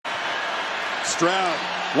Stroud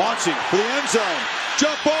launching for the end zone.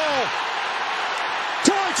 Jump ball.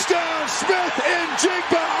 Touchdown, Smith and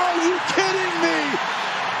Jigba. Are you kidding me?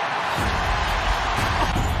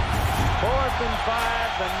 4th and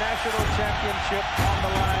 5, the national championship on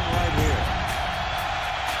the line right here.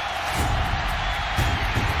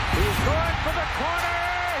 He's going for the corner.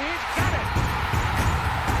 He's got it.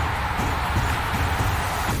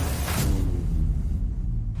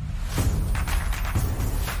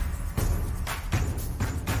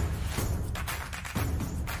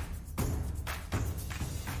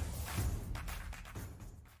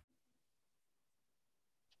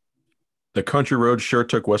 The Country Road sure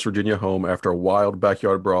took West Virginia home after a wild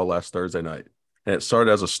backyard brawl last Thursday night. And it started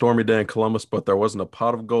as a stormy day in Columbus, but there wasn't a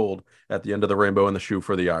pot of gold at the end of the rainbow in the shoe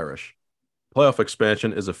for the Irish. Playoff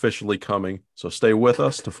expansion is officially coming, so stay with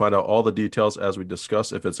us to find out all the details as we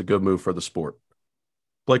discuss if it's a good move for the sport.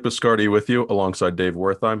 Blake Biscardi with you alongside Dave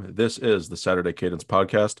Wertheim. This is the Saturday Cadence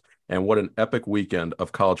podcast, and what an epic weekend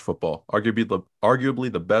of college football,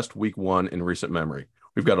 arguably the best week one in recent memory.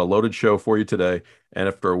 We've got a loaded show for you today, and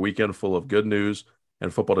after a weekend full of good news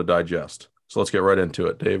and football to digest. So let's get right into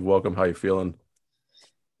it. Dave, welcome. How you feeling?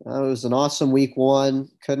 It was an awesome week one.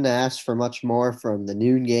 Couldn't ask for much more from the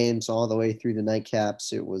noon games all the way through the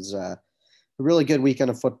nightcaps. It was a really good weekend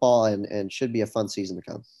of football and should be a fun season to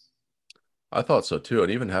come. I thought so too.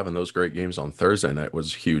 And even having those great games on Thursday night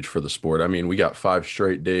was huge for the sport. I mean, we got 5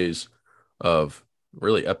 straight days of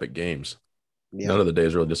really epic games. Yeah. None of the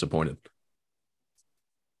days really disappointed.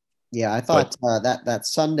 Yeah, I thought that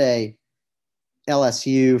Sunday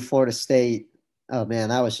LSU, Florida State, oh man,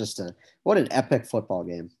 that was just what an epic football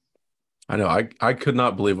game. I know. I could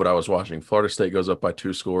not believe what I was watching. Florida State goes up by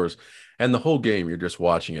 2 scores, and the whole game you're just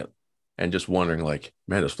watching it and just wondering, like,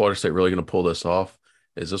 man, is Florida State really going to pull this off?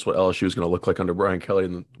 Is this what LSU is going to look like under Brian Kelly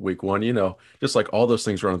in week one? You know, just like all those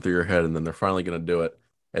things running through your head, and then they're finally going to do it.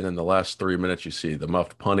 And then the last 3 minutes, you see the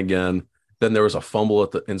muffed punt again. Then there was a fumble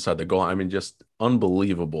at the inside the goal. I mean, just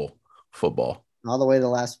unbelievable football all the way to the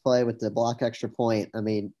last play with the block extra point. I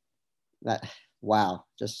mean, wow,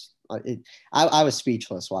 just I was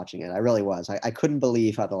speechless watching it. I really was. I couldn't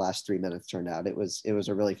believe how the last 3 minutes turned out. It was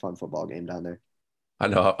a really fun football game down there. I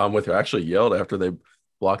know. I'm with you. I actually yelled after they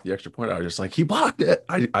blocked the extra point. I was just like, he blocked it.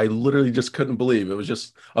 I literally just couldn't believe it. Was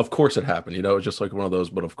just, of course it happened. You know, it was just like one of those,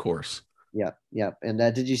 but of course. Yeah. And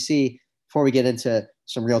did you see, before we get into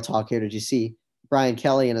some real talk here, did you see Brian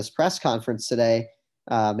Kelly in his press conference today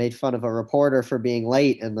made fun of a reporter for being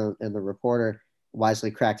late, and the reporter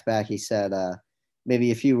wisely cracked back. He said,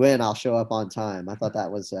 maybe if you win, I'll show up on time. I thought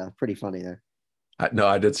that was pretty funny there.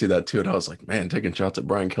 I did see that too, and I was like, man, taking shots at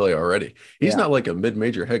Brian Kelly already. He's not like a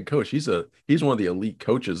mid-major head coach. He's one of the elite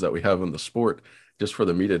coaches that we have in the sport. Just for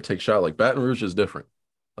the media to take shot, like Baton Rouge is different.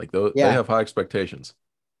 Like they have high expectations.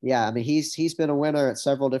 Yeah, I mean he's been a winner at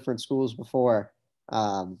several different schools before.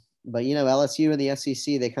 But, you know, LSU and the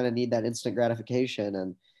SEC, they kind of need that instant gratification,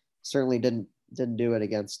 and certainly didn't do it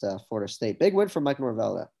against Florida State. Big win for Mike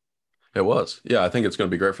Norvell, though. It was. Yeah, I think it's going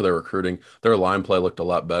to be great for their recruiting. Their line play looked a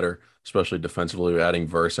lot better, especially defensively, adding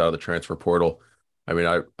Verse out of the transfer portal. I mean,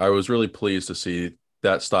 I was really pleased to see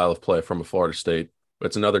that style of play from a Florida State.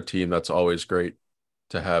 It's another team that's always great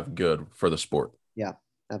to have good for the sport. Yeah,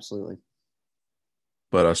 absolutely.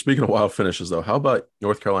 But speaking of wild finishes, though, how about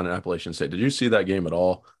North Carolina and Appalachian State? Did you see that game at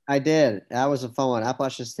all? I did. That was a fun one.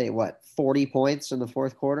 Appalachian State, 40 points in the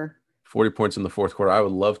fourth quarter? 40 points in the fourth quarter. I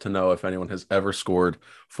would love to know if anyone has ever scored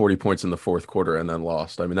 40 points in the fourth quarter and then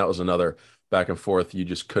lost. I mean, that was another back and forth. You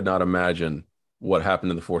just could not imagine what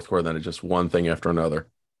happened in the fourth quarter. Then it's just one thing after another.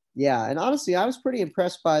 Yeah, and honestly, I was pretty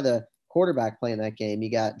impressed by the quarterback play in that game.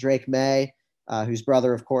 You got Drake May, whose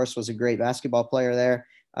brother, of course, was a great basketball player there.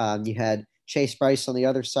 You had Chase Bryce on the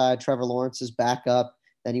other side. Trevor Lawrence's backup.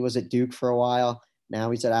 Then he was at Duke for a while.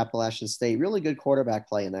 Now he's at Appalachian State. Really good quarterback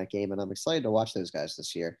play in that game, and I'm excited to watch those guys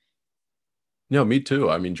this year. Yeah, me too.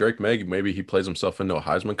 I mean, Drake May, maybe he plays himself into a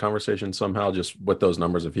Heisman conversation somehow, just with those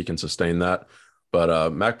numbers, if he can sustain that.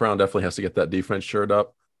 But Mac Brown definitely has to get that defense shored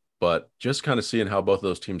up. But just kind of seeing how both of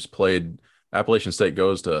those teams played, Appalachian State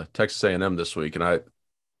goes to Texas A&M this week, and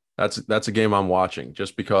that's a game I'm watching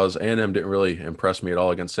just because A&M didn't really impress me at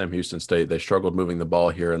all against Sam Houston State. They struggled moving the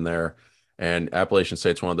ball here and there, and Appalachian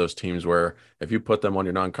State's one of those teams where if you put them on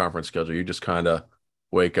your non-conference schedule, you just kind of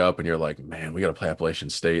wake up and you're like, man, we got to play Appalachian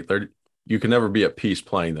State. You can never be at peace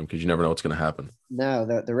playing them because you never know what's going to happen. No,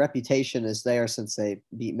 the reputation is there since they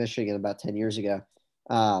beat Michigan about 10 years ago.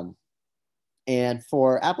 And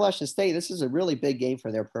for Appalachian State, this is a really big game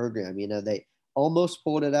for their program. You know, they almost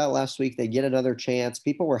pulled it out last week. They get another chance.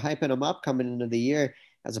 People were hyping them up coming into the year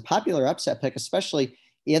as a popular upset pick, especially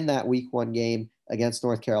in that week one game against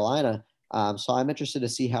North Carolina. So I'm interested to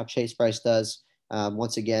see how Chase Bryce does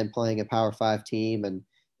once again playing a Power 5 team, and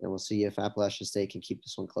we'll see if Appalachian State can keep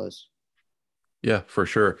this one close. Yeah, for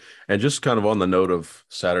sure. And just kind of on the note of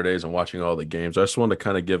Saturdays and watching all the games, I just wanted to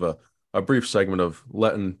kind of give a brief segment of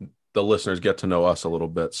letting the listeners get to know us a little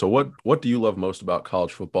bit. So what do you love most about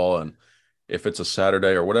college football? And if it's a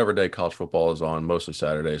Saturday or whatever day college football is on, mostly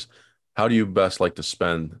Saturdays, how do you best like to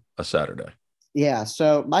spend a Saturday? Yeah,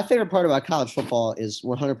 so my favorite part about college football is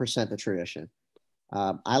 100% the tradition.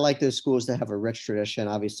 I like those schools that have a rich tradition.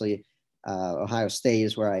 Obviously, Ohio State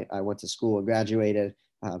is where I went to school and graduated.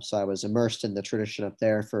 So I was immersed in the tradition up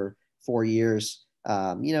there for 4 years.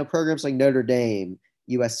 Programs like Notre Dame,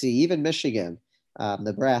 USC, even Michigan,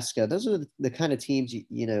 Nebraska. Those are the kind of teams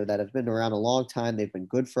that have been around a long time. They've been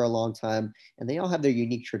good for a long time, and they all have their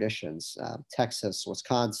unique traditions. Texas,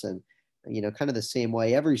 Wisconsin, kind of the same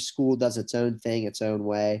way. Every school does its own thing, its own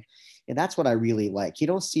way. And that's what I really like. You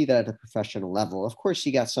don't see that at the professional level. Of course,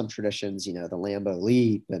 you got some traditions, the Lambeau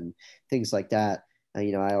Leap and things like that.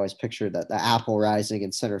 I always picture the apple rising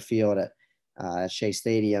in center field at Shea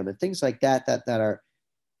Stadium and things like that are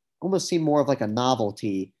almost seem more of like a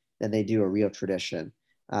novelty than they do a real tradition.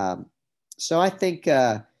 So I think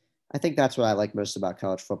that's what I like most about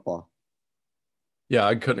college football. Yeah,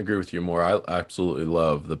 I couldn't agree with you more. I absolutely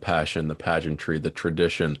love the passion, the pageantry, the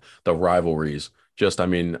tradition, the rivalries. I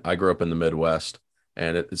mean, I grew up in the Midwest,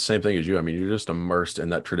 and it's the same thing as you. I mean, you're just immersed in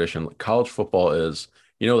that tradition. College football is,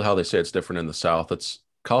 how they say it's different in the South. It's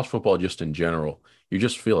college football just in general. You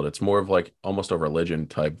just feel it. It's more of like almost a religion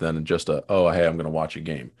type than just oh, hey, I'm going to watch a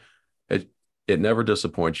game. It it never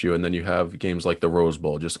disappoints you. And then you have games like the Rose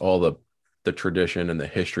Bowl, just all the tradition and the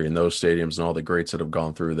history in those stadiums and all the greats that have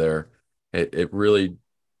gone through there. It really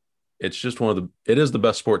it's just it is the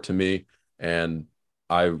best sport to me. And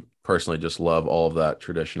I personally just love all of that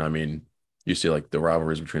tradition. I mean, you see like the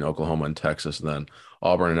rivalries between Oklahoma and Texas and then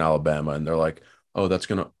Auburn and Alabama, and they're like, oh, that's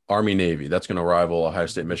going to Army Navy, that's going to rival Ohio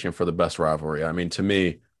State Michigan for the best rivalry. I mean, to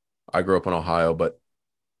me, I grew up in Ohio, but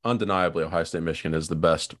undeniably Ohio State Michigan is the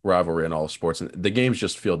best rivalry in all sports. And the games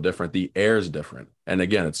just feel different. The air is different. And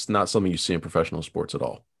again, it's not something you see in professional sports at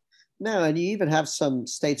all. No, and you even have some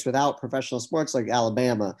states without professional sports like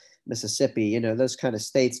Alabama, Mississippi, those kind of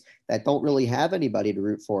states that don't really have anybody to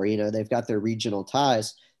root for. They've got their regional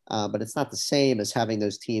ties, but it's not the same as having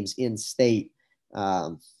those teams in state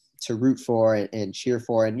to root for and cheer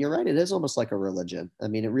for. And you're right, it is almost like a religion. I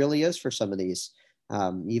mean, it really is for some of these.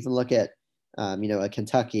 You even look at, a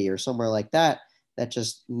Kentucky or somewhere like that, that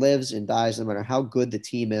just lives and dies no matter how good the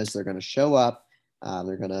team is. They're going to show up.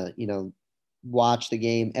 They're going to, watch the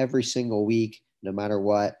game every single week, no matter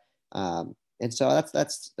what. And so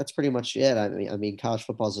that's pretty much it. I mean, college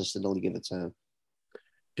football is just in a league of its own.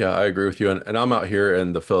 Yeah, I agree with you. And I'm out here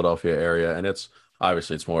in the Philadelphia area, and it's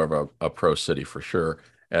obviously it's more of a pro city for sure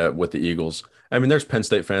with the Eagles. I mean, there's Penn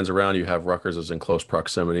State fans around. You have Rutgers is in close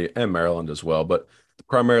proximity and Maryland as well. But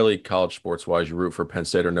primarily college sports wise, you root for Penn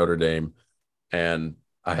State or Notre Dame. And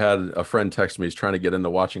I had a friend text me, he's trying to get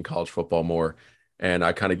into watching college football more. And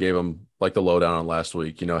I kind of gave him like the lowdown on last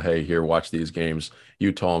week, hey, here, watch these games.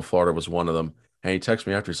 Utah and Florida was one of them. And he texted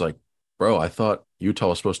me after, he's like, bro, I thought Utah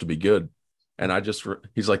was supposed to be good. And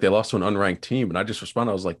he's like, they lost to an unranked team. And I just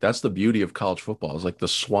responded, I was like, that's the beauty of college football. It's like the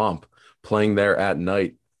swamp playing there at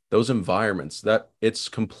night, those environments that it's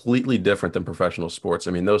completely different than professional sports.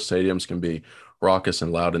 I mean, those stadiums can be raucous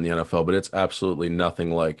and loud in the NFL, but it's absolutely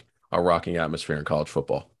nothing like a rocking atmosphere in college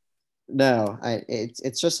football. No,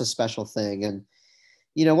 it's just a special thing. And,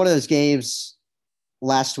 one of those games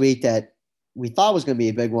last week that we thought was going to be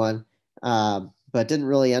a big one, but didn't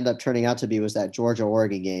really end up turning out to be was that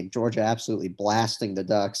Georgia-Oregon game. Georgia absolutely blasting the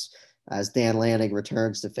Ducks as Dan Lanning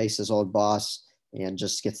returns to face his old boss and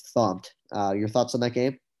just gets thumped. Your thoughts on that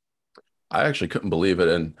game? I actually couldn't believe it.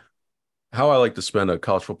 And how I like to spend a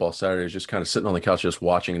college football Saturday is just kind of sitting on the couch, just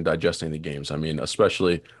watching and digesting the games. I mean,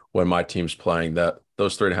 especially when my team's playing, those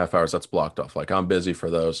 3.5 hours, that's blocked off. Like I'm busy for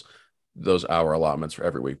those hour allotments for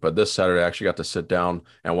every week. But this Saturday, I actually got to sit down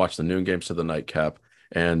and watch the noon games to the nightcap.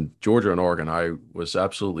 And Georgia and Oregon, I was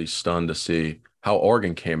absolutely stunned to see how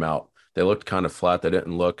Oregon came out. They looked kind of flat. They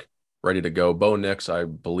didn't look ready to go. Bo Nix, I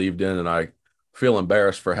believed in, and I feel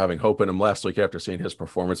embarrassed for having hope in him last week after seeing his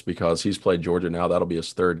performance because he's played Georgia now. That'll be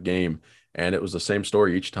his third game. And it was the same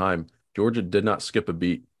story each time. Georgia did not skip a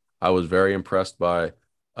beat. I was very impressed by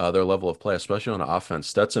their level of play, especially on offense.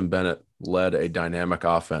 Stetson Bennett led a dynamic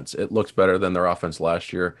offense. It looks better than their offense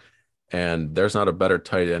last year. And there's not a better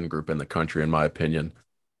tight end group in the country, in my opinion.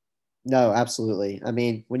 No, absolutely. I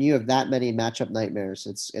mean, when you have that many matchup nightmares,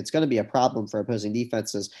 it's going to be a problem for opposing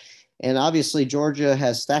defenses. And obviously, Georgia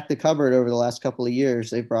has stacked the cupboard over the last couple of years.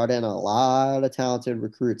 They've brought in a lot of talented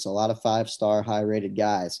recruits, a lot of five-star, high-rated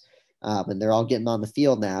guys. And they're all getting on the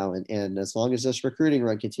field now. And as long as this recruiting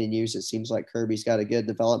run continues, it seems like Kirby's got a good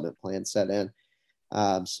development plan set in.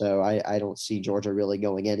 So I don't see Georgia really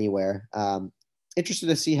going anywhere. Interested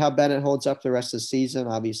to see how Bennett holds up the rest of the season.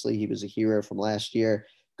 Obviously, he was a hero from last year.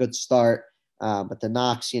 Good start. But the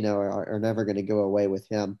knocks, are never going to go away with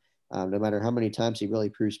him. No matter how many times he really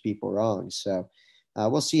proves people wrong. So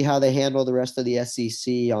we'll see how they handle the rest of the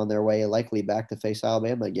SEC on their way likely back to face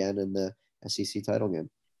Alabama again in the SEC title game.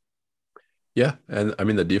 Yeah, and I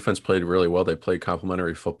mean the defense played really well. They played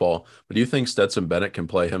complementary football. But do you think Stetson Bennett can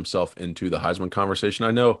play himself into the Heisman conversation?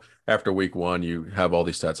 I know after week one, you have all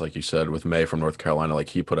these stats, like you said, with May from North Carolina, like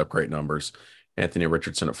he put up great numbers. Anthony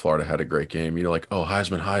Richardson at Florida had a great game. Like, oh,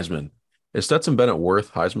 Heisman, Heisman. Is Stetson Bennett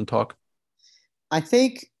worth Heisman talk? I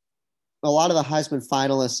think a lot of the Heisman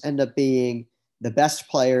finalists end up being the best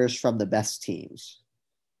players from the best teams.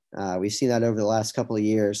 We've seen that over the last couple of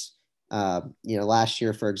years. Last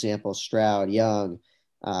year, for example, Stroud, Young,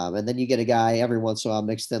 and then you get a guy every once in a while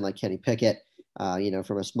mixed in like Kenny Pickett,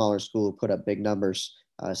 from a smaller school who put up big numbers,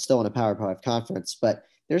 still in a Power 5 conference. But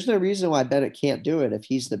there's no reason why Bennett can't do it if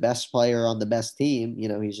he's the best player on the best team.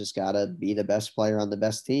 He's just got to be the best player on the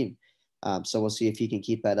best team. So we'll see if he can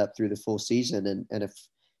keep that up through the full season. And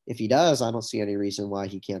if he does, I don't see any reason why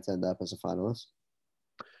he can't end up as a finalist.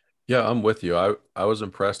 Yeah, I'm with you. I was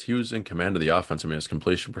impressed. He was in command of the offense. I mean, his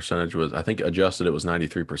completion percentage was, I think, adjusted, it was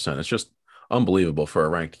 93%. It's just unbelievable for a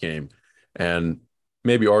ranked game. And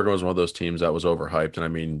maybe Oregon was one of those teams that was overhyped. And I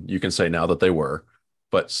mean, you can say now that they were,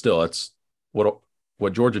 but still, it's what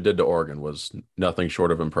Georgia did to Oregon was nothing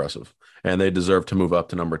short of impressive. And they deserve to move up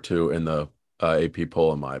to number 2 in the AP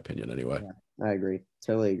poll, in my opinion, anyway. Yeah, I agree.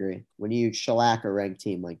 Totally agree. When you shellac a ranked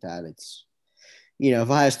team like that, it's, if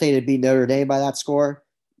Ohio State had beat Notre Dame by that score,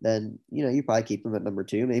 then, you probably keep them at number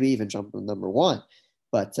 2, maybe even jump them to number 1.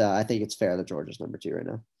 But I think it's fair that Georgia's number 2 right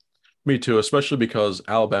now. Me too, especially because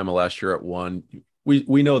Alabama last year at 1,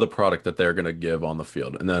 we know the product that they're going to give on the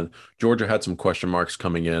field. And then Georgia had some question marks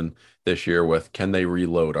coming in this year with, can they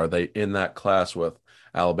reload? Are they in that class with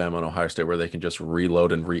Alabama and Ohio State where they can just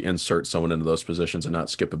reload and reinsert someone into those positions and not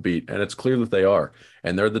skip a beat? And it's clear that they are.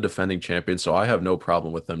 And they're the defending champions, so I have no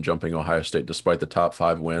problem with them jumping Ohio State despite the top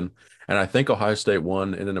 5 win. And I think Ohio State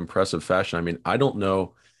won in an impressive fashion. I mean, I don't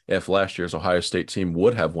know if last year's Ohio State team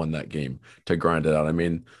would have won that game to grind it out. I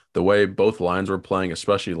mean, the way both lines were playing,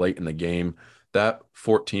 especially late in the game, that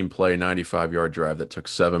 14-play, 95-yard drive that took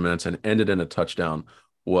 7 minutes and ended in a touchdown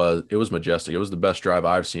was majestic. It was the best drive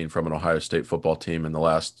I've seen from an Ohio State football team in the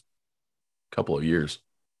last couple of years.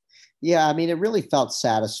 Yeah, I mean, it really felt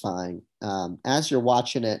satisfying. As you're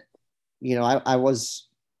watching it,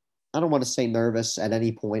 I don't want to say nervous at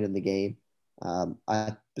any point in the game.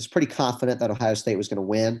 I was pretty confident that Ohio State was going to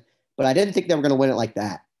win, but I didn't think they were going to win it like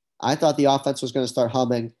that. I thought the offense was going to start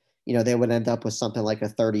humming. They would end up with something like a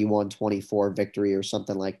 31-24 victory or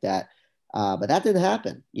something like that. But that didn't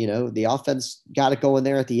happen. The offense got it going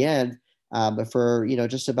there at the end. But for,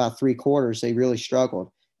 just about 3 quarters, they really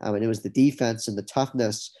struggled. And it was the defense and the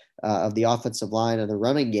toughness of the offensive line and the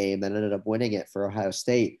running game that ended up winning it for Ohio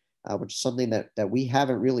State, which is something that we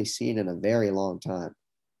haven't really seen in a very long time.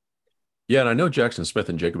 Yeah, and I know Jackson Smith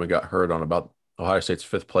and Jacobin got hurt on about Ohio State's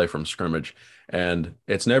 5th play from scrimmage, and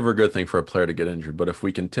it's never a good thing for a player to get injured. But if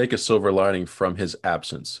we can take a silver lining from his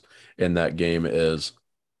absence in that game is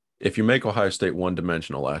if you make Ohio State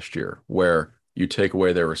one-dimensional last year, where you take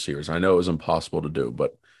away their receivers, I know it was impossible to do,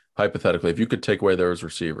 but hypothetically, if you could take away those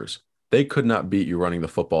receivers, they could not beat you running the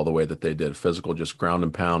football the way that they did, physical, just ground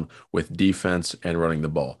and pound with defense and running the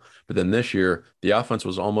ball. But then this year, the offense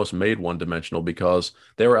was almost made one-dimensional because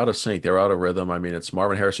they were out of sync. They were out of rhythm. I mean, it's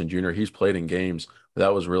Marvin Harrison Jr. He's played in games.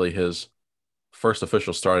 That was really his first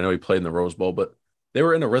official start. I know he played in the Rose Bowl, but they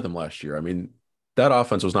were in a rhythm last year. I mean, that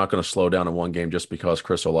offense was not going to slow down in one game just because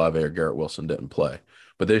Chris Olave or Garrett Wilson didn't play.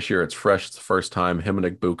 But this year, it's fresh. It's the first time him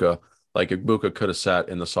and Igbuka, like Igbuka could have sat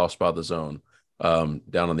in the soft spot of the zone down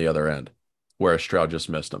on the other end, whereas Stroud just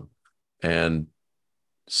missed him. And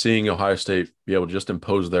seeing Ohio State be able to just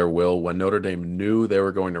impose their will when Notre Dame knew they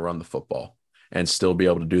were going to run the football and still be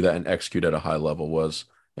able to do that and execute at a high level was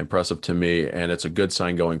impressive to me. And it's a good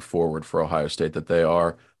sign going forward for Ohio State that they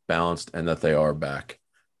are balanced and that they are back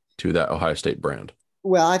to that Ohio State brand.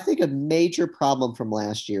 Well, I think a major problem from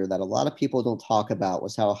last year that a lot of people don't talk about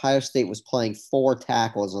was how Ohio State was playing 4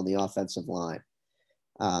 tackles on the offensive line.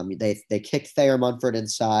 They kicked Thayer Munford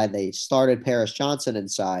inside. They started Paris Johnson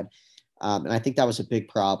inside. And I think that was a big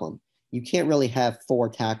problem. you can't really have 4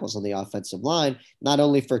 tackles on the offensive line, not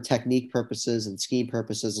only for technique purposes and scheme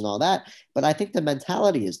purposes and all that, but I think the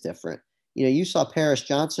mentality is different. You saw Paris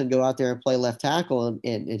Johnson go out there and play left tackle,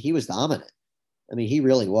 and he was dominant. I mean, he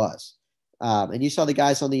really was. And you saw the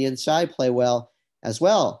guys on the inside play well as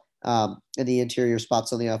well in the interior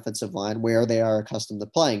spots on the offensive line where they are accustomed to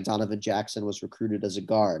playing. Donovan Jackson was recruited as a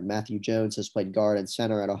guard. Matthew Jones has played guard and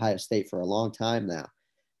center at Ohio State for a long time now.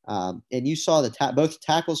 And you saw both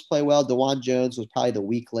tackles play well. DeJuan Jones was probably the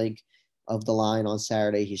weak link of the line on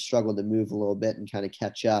Saturday. He struggled to move a little bit and kind of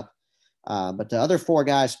catch up. But the other 4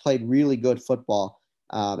 guys played really good football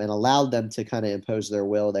and allowed them to kind of impose their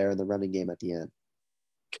will there in the running game at the end.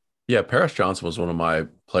 Yeah, Paris Johnson was one of my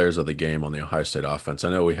players of the game on the Ohio State offense. I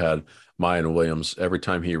know we had Mayan Williams. Every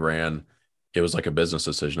time he ran, it was like a business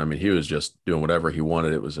decision. I mean, he was just doing whatever he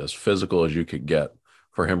wanted. It was as physical as you could get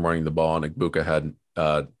for him running the ball. And Igbuka had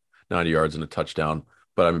 90 yards and a touchdown.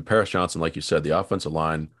 But I mean, Paris Johnson, like you said, the offensive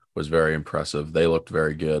line was very impressive. They looked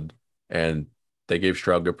very good, and they gave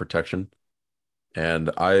Stroud good protection. And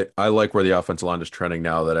I like where the offensive line is trending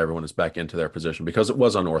now that everyone is back into their position, because it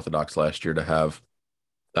was unorthodox last year to have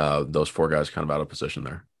those 4 guys kind of out of position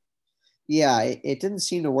there. Yeah, it didn't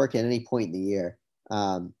seem to work at any point in the year.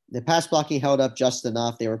 The pass blocking held up just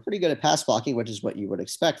enough. They were pretty good at pass blocking, which is what you would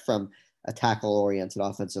expect from a tackle-oriented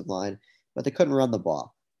offensive line, but they couldn't run the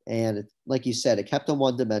ball. And like you said, it kept them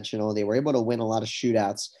one-dimensional. They were able to win a lot of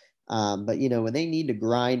shootouts. But, when they need to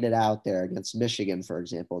grind it out there against Michigan, for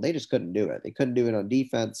example, they just couldn't do it. They couldn't do it on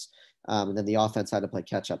defense. And then the offense had to play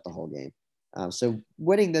catch-up the whole game. So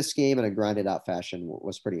winning this game in a grinded-out fashion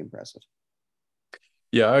was pretty impressive.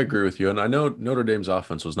 Yeah, I agree with you. And I know Notre Dame's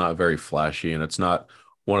offense was not very flashy, and it's not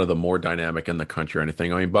one of the more dynamic in the country or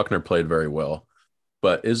anything. I mean, Buckner played very well.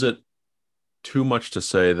 But is it too much to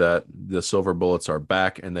say that the Silver Bullets are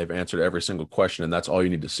back and they've answered every single question and that's all you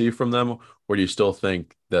need to see from them? Or do you still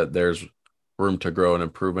think that there's room to grow and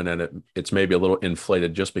improvement, and it's maybe a little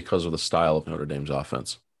inflated just because of the style of Notre Dame's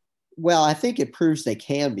offense? Well, I think it proves they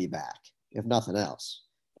can be back, if nothing else.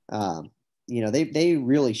 They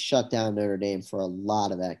really shut down Notre Dame for a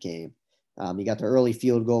lot of that game. You got the early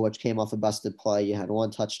field goal, which came off a busted play. You had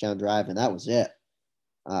 1 touchdown drive, and that was it.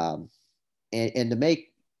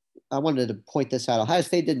 I wanted to point this out. Ohio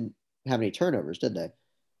State didn't have any turnovers, did they?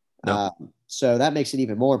 No. So that makes it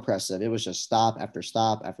even more impressive. It was just stop after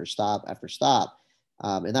stop after stop after stop.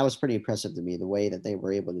 And that was pretty impressive to me, the way that they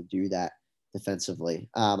were able to do that defensively.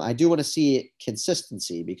 I do want to see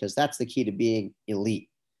consistency, because that's the key to being elite.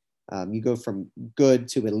 You go from good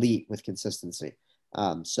to elite with consistency.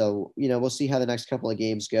 So we'll see how the next couple of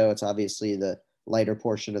games go. It's obviously the lighter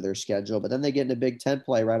portion of their schedule, but then they get in a Big Ten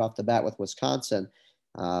play right off the bat with Wisconsin.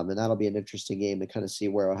 And that'll be an interesting game to kind of see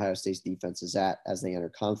where Ohio State's defense is at as they enter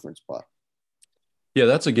conference play. Yeah,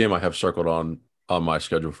 that's a game I have circled on my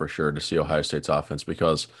schedule for sure, to see Ohio State's offense,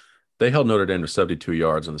 because they held Notre Dame to 72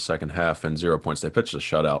 yards in the second half and 0 points. They pitched a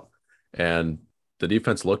shutout, and the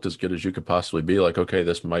defense looked as good as you could possibly be. Like, okay,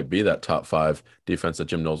 this might be that top 5 defense that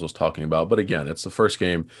Jim Knowles was talking about. But again, it's the first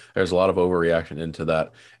game. There's a lot of overreaction into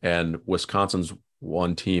that. And Wisconsin's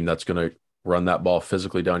one team that's going to run that ball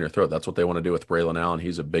physically down your throat. That's what they want to do with Braylon Allen.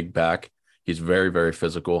 He's a big back. He's very, very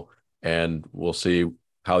physical. And we'll see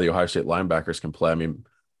how the Ohio State linebackers can play. I mean,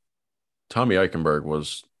 Tommy Eichenberg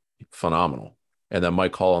was phenomenal. And then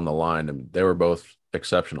Mike Hall on the line, and they were both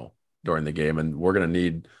exceptional during the game. And we're going to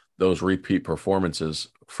need those repeat performances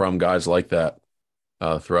from guys like that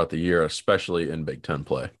throughout the year, especially in Big Ten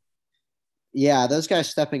play. Yeah, those guys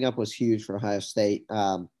stepping up was huge for Ohio State.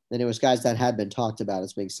 And it was guys that had been talked about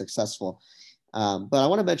as being successful. But I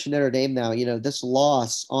want to mention Notre Dame now. This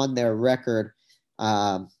loss on their record,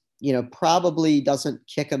 probably doesn't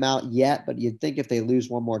kick them out yet, but you'd think if they lose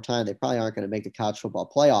one more time, they probably aren't going to make the college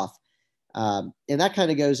football playoff. And that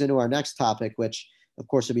kind of goes into our next topic, which, of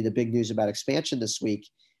course, will be the big news about expansion this week.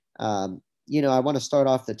 I want to start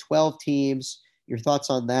off the 12 teams. Your thoughts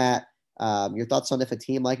on that? Your thoughts on if a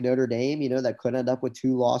team like Notre Dame, that could end up with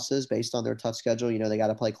 2 losses based on their tough schedule, they got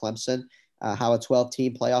to play Clemson, how a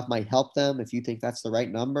 12-team playoff might help them. If you think that's the right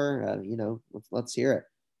number, let's hear it.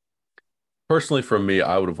 Personally, from me,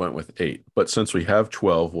 I would have went with 8. But since we have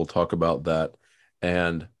 12, we'll talk about that.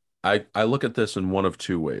 And I look at this in one of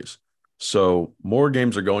 2 ways. So more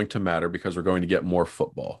games are going to matter because we're going to get more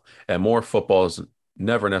football. And more football is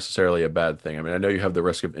never necessarily a bad thing. I mean, I know you have the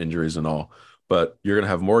risk of injuries and all, but you're going to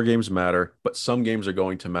have more games matter, but some games are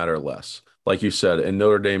going to matter less. Like you said, in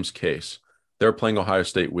Notre Dame's case, they're playing Ohio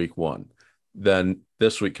State week 1. Then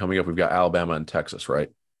this week coming up, we've got Alabama and Texas,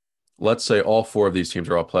 right? Let's say all 4 of these teams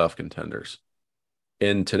are all playoff contenders.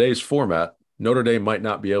 In today's format, Notre Dame might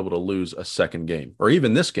not be able to lose a second game, or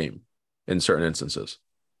even this game. in certain instances,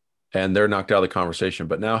 and they're knocked out of the conversation.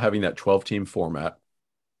 But now having that 12-team format,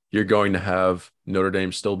 you're going to have Notre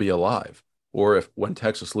Dame still be alive. Or if when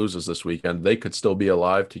Texas loses this weekend, they could still be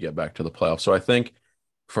alive to get back to the playoffs. So I think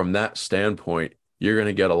from that standpoint, you're going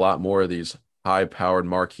to get a lot more of these high-powered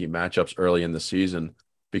marquee matchups early in the season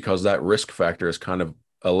because that risk factor is kind of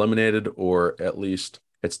eliminated, or at least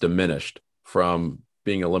it's diminished from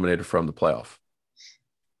being eliminated from the playoff.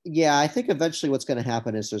 Yeah, I think eventually what's going to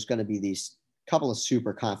happen is there's going to be these couple of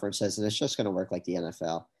super conferences, and it's just going to work like the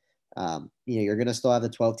NFL. You're going to still have the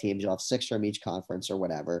 12 teams. You'll have 6 from each conference or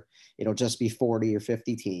whatever. It'll just be 40 or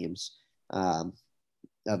 50 teams.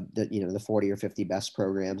 Of the 40 or 50 best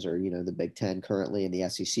programs, or the Big Ten currently, and the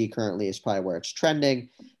SEC currently is probably where it's trending.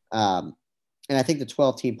 And I think the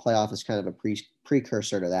 12-team playoff is kind of a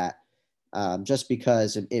precursor to that, just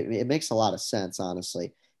because it makes a lot of sense.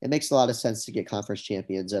 Honestly, it makes a lot of sense to get conference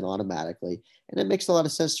champions in automatically, and it makes a lot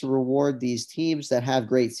of sense to reward these teams that have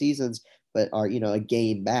great seasons but are a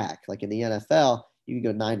game back. Like in the NFL, you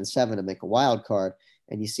can go 9-7 and make a wild card.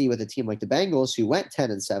 And you see with a team like the Bengals, who went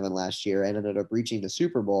 10-7 last year and ended up reaching the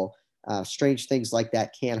Super Bowl, strange things like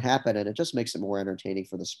that can happen, and it just makes it more entertaining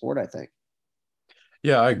for the sport, I think.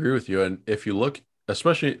 Yeah, I agree with you. And if you look,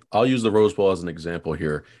 especially, I'll use the Rose Bowl as an example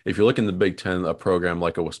here. If you look in the Big Ten, a program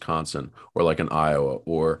like a Wisconsin or like an Iowa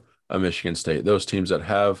or a Michigan State, those teams that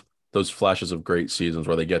have those flashes of great seasons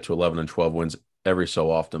where they get to 11 and 12 wins every so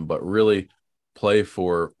often, but really play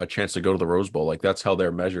for a chance to go to the Rose Bowl. Like that's how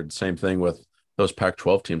they're measured. Same thing with those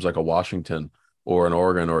Pac-12 teams like a Washington or an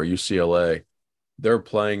Oregon or a UCLA. They're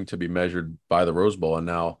playing to be measured by the Rose Bowl. And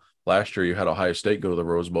now last year you had Ohio State go to the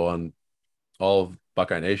Rose Bowl, and all of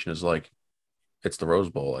Buckeye Nation is like, it's the Rose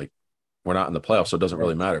Bowl. Like we're not in the playoffs, so it doesn't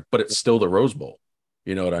really matter, but it's still the Rose Bowl.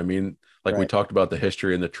 You know what I mean? Like we talked about the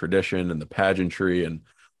history and the tradition and the pageantry and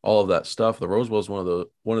all of that stuff. The Rose Bowl is one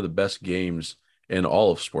of the best games in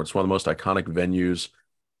all of sports, one of the most iconic venues.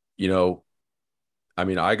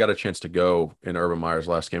 I got a chance to go in Urban Meyer's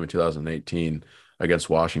last game in 2018 against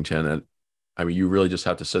Washington. And you really just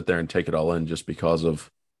have to sit there and take it all in just because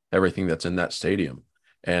of everything that's in that stadium.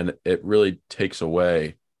 And it really takes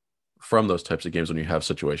away from those types of games when you have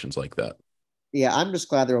situations like that. Yeah, I'm just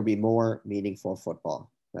glad there will be more meaningful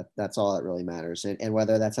football. That's all that really matters. And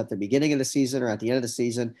whether that's at the beginning of the season or at the end of the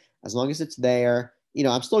season, as long as it's there,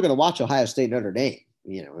 I'm still going to watch Ohio State Notre Dame,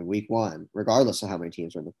 in week 1, regardless of how many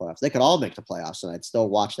teams are in the playoffs. They could all make the playoffs, and I'd still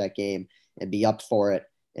watch that game and be up for it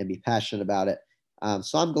and be passionate about it.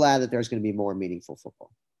 So I'm glad that there's going to be more meaningful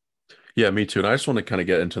football. Yeah, me too. And I just want to kind of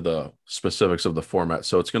get into the specifics of the format.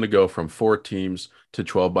 So it's going to go from 4 teams to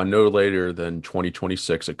 12 by no later than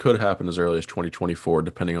 2026. It could happen as early as 2024,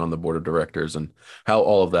 depending on the board of directors and how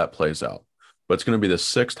all of that plays out. But it's going to be the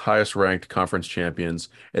 6th highest ranked conference champions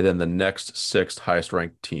and then the next 6th highest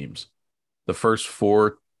ranked teams. The first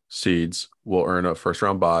 4 seeds will earn a first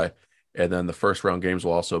round bye, and then the first round games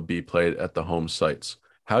will also be played at the home sites.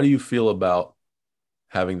 How do you feel about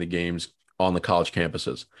having the games on the college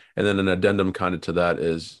campuses? And then an addendum kind of to that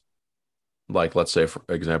is, like, let's say, for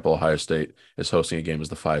example, Ohio State is hosting a game as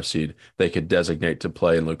the 5 seed. They could designate to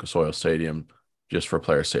play in Lucas Oil Stadium just for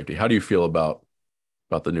player safety. How do you feel about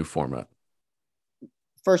the new format?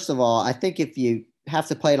 First of all, I think if you have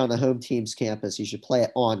to play it on the home team's campus, you should play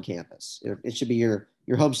it on campus. It should be your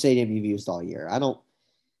home stadium you've used all year.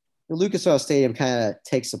 The Lucas Oil Stadium kind of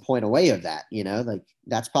takes the point away of that, like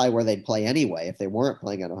that's probably where they'd play anyway if they weren't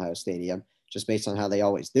playing at Ohio Stadium, just based on how they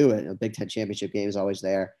always do it. Big Ten championship game is always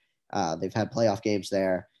there. They've had playoff games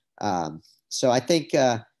there. So I think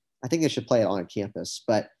they should play it on campus,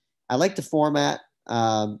 but I like the format.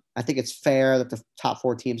 I think it's fair that the top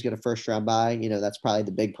 4 teams get a first round bye. That's probably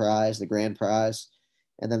the big prize, the grand prize.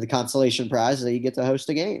 And then the consolation prize is that you get to host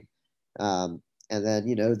a game. And then,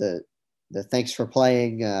 the thanks for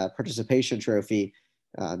playing participation trophy,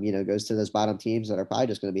 goes to those bottom teams that are probably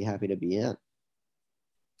just going to be happy to be in.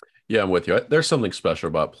 Yeah, I'm with you. There's something special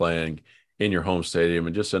about playing in your home stadium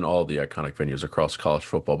and just in all the iconic venues across college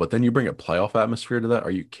football. But then you bring a playoff atmosphere to that.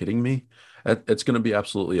 Are you kidding me? It's going to be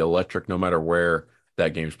absolutely electric no matter where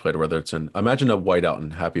that game's played, whether it's imagine a whiteout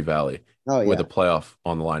in Happy Valley with a playoff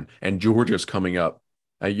on the line and Georgia's coming up.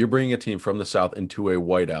 You're bringing a team from the South into a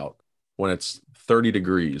whiteout when it's 30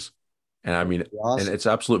 degrees. And awesome. And it's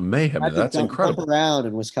absolute mayhem. That's incredible. Jump around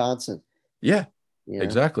in Wisconsin. Yeah,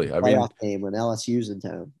 exactly. Playoff game when LSU's in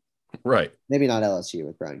town. Right. Maybe not LSU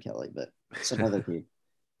with Brian Kelly, but some other team.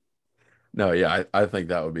 No, yeah, I think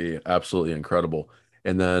that would be absolutely incredible.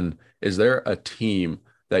 And then is there a team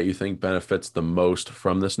that you think benefits the most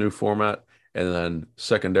from this new format? And then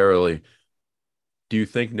secondarily, do you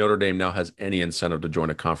think Notre Dame now has any incentive to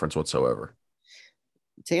join a conference whatsoever?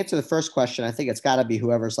 to answer the first question, I think it's got to be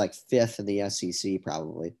whoever's like fifth in the SEC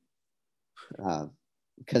probably.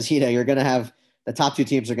 Because, you're going to have the top two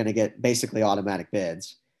teams are going to get basically automatic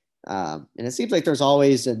bids. And it seems like there's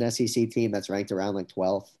always an SEC team that's ranked around like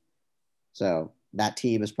 12th. So that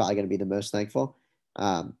team is probably going to be the most thankful.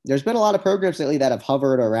 There's been a lot of programs lately that have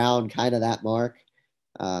hovered around kind of that mark.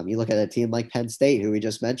 You look at a team like Penn State, who we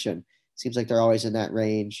just mentioned, seems like they're always in that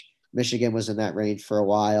range. Michigan was in that range for a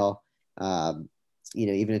while.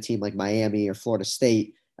 Even a team like Miami or Florida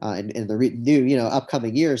State in the new,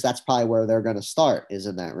 upcoming years, that's probably where they're going to start, is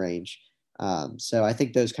in that range. So I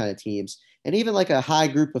think those kind of teams, and even like a high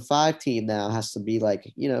group of 5 team now has to be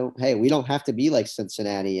like, hey, we don't have to be like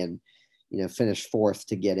Cincinnati and, finish 4th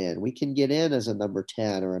to get in. We can get in as a number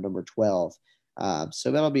 10 or a number 12.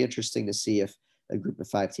 So that'll be interesting to see if a group of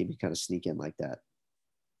 5 team can kind of sneak in like that.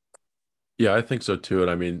 Yeah, I think so too. And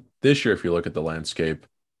I mean, this year, if you look at the landscape,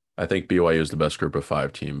 I think BYU is the best group of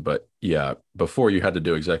 5 team. But yeah, before you had to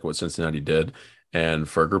do exactly what Cincinnati did. And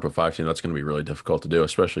for a group of 5 team, that's going to be really difficult to do,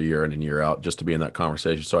 especially year in and year out, just to be in that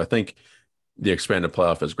conversation. So I think the expanded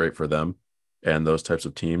playoff is great for them and those types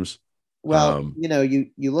of teams. Well,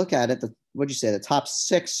 you look at it, what'd you say, the top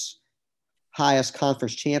 6 highest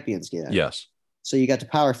conference champions get in. Yes. So you got the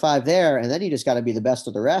Power 5 there, and then you just got to be the best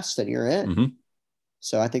of the rest, and you're in. Mm-hmm.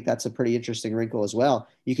 So I think that's a pretty interesting wrinkle as well.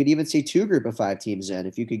 You could even see 2 group of 5 teams in.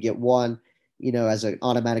 If you could get one, as an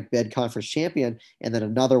automatic bid conference champion, and then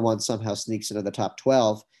another one somehow sneaks into the top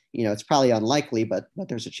 12, it's probably unlikely, but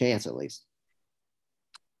there's a chance at least.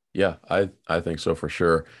 Yeah, I think so for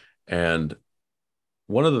sure. And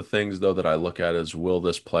one of the things, though, that I look at is, will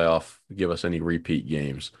this playoff give us any repeat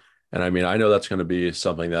games? And I mean, I know that's going to be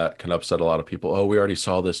something that can upset a lot of people. Oh, we already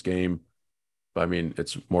saw this game. But I mean,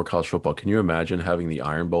 it's more college football. Can you imagine having the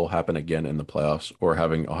Iron Bowl happen again in the playoffs, or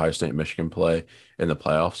having Ohio State and Michigan play in the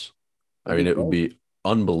playoffs? I mean, it would be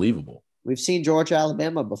unbelievable. We've seen Georgia,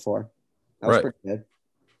 Alabama before. That was pretty good.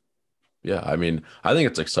 Yeah, I mean, I think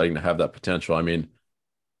it's exciting to have that potential. I mean,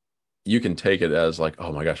 you can take it as like,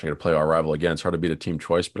 oh my gosh, I'm going to play our rival again. It's hard to beat a team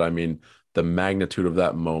choice, but I mean, the magnitude of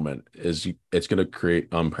that moment it's going to create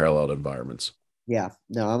unparalleled environments. Yeah,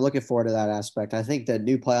 no, I'm looking forward to that aspect. I think the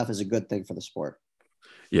new playoff is a good thing for the sport.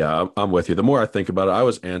 Yeah, I'm with you. The more I think about it, I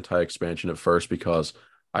was anti-expansion at first because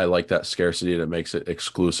I like that scarcity and it makes it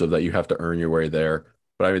exclusive, that you have to earn your way there.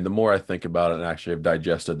 But I mean, the more I think about it and actually have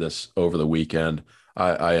digested this over the weekend,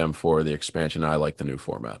 I am for the expansion. I like the new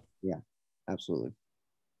format. Yeah, absolutely.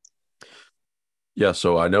 Yeah,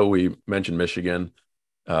 so I know we mentioned Michigan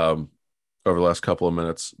over the last couple of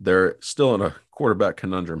minutes. They're still in a quarterback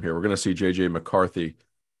conundrum here. We're going to see J.J. McCarthy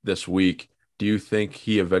this week. Do you think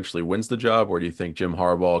he eventually wins the job, or do you think Jim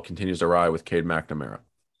Harbaugh continues to ride with Cade McNamara?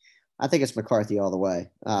 I think it's McCarthy all the way.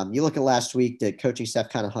 You look at last week, the coaching staff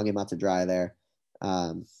kind of hung him out to dry there.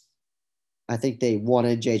 I think they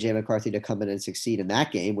wanted J.J. McCarthy to come in and succeed in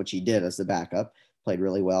that game, which he did as the backup, played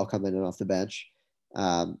really well coming in off the bench.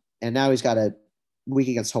 And now he's got a week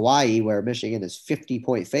against Hawaii where Michigan is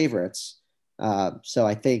 50-point favorites. So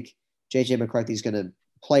I think J.J. McCarthy is going to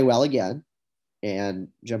play well again. And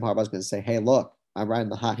Jim Harbaugh is going to say, hey, look, I'm riding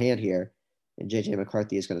the hot hand here. And J.J.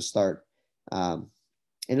 McCarthy is going to start. And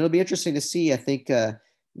it'll be interesting to see. I think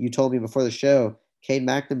you told me before the show, Cade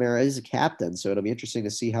McNamara is a captain. So it'll be interesting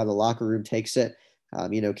to see how the locker room takes it.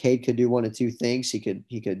 Cade could do one of 2 things. He could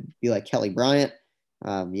be like Kelly Bryant,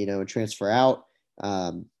 and transfer out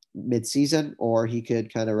mid-season, or he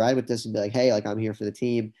could kind of ride with this and be like, hey, like, I'm here for the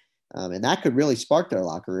team. And that could really spark their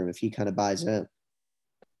locker room if he kind of buys in.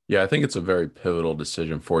 Yeah, I think it's a very pivotal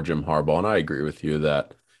decision for Jim Harbaugh, and I agree with you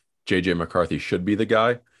that J.J. McCarthy should be the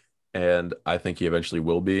guy, and I think he eventually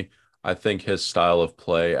will be. I think his style of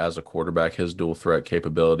play as a quarterback, his dual threat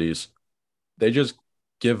capabilities, they just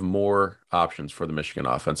give more options for the Michigan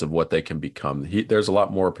offense of what they can become. There's a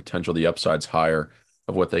lot more potential. The upside's higher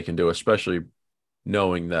of what they can do, especially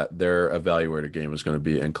knowing that their evaluator game is going to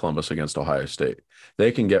be in Columbus against Ohio State.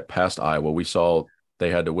 They can get past Iowa. We saw they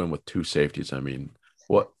had to win with 2 safeties. I mean,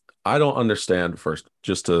 what I don't understand, first,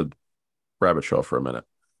 just to rabbit trail for a minute,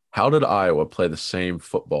 how did Iowa play the same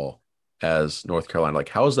football as North Carolina? Like,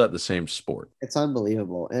 how is that the same sport? It's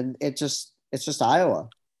unbelievable. And it's just Iowa.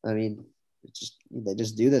 I mean, they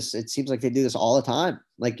just do this. It seems like they do this all the time.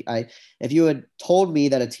 Like, if you had told me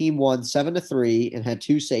that a team won 7-3 and had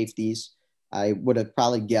 2 safeties, I would have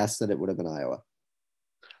probably guessed that it would have been Iowa.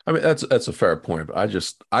 I mean, that's a fair point, but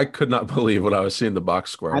I could not believe what I was seeing the box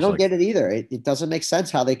score. I don't get it either. It doesn't make sense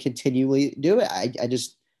how they continually do it.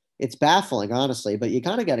 It's baffling, honestly, but you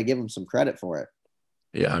kind of got to give them some credit for it.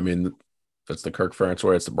 Yeah, I mean, If it's the Kirk Ferentz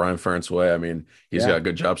way, it's the Brian Ferentz way. I mean, he's Yeah, got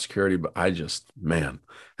good job security, but man,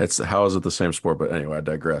 it's how is it the same sport? But anyway, I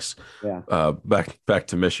digress. yeah. Back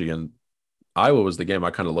to Michigan. Iowa was the game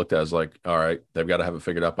I kind of looked at as like, all right, they've got to have it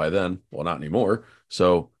figured out by then. Well, not anymore.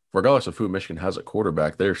 So regardless of who Michigan has at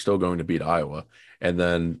quarterback, they're still going to beat Iowa. And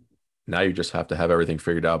then now you just have to have everything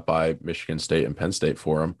figured out by Michigan State and Penn State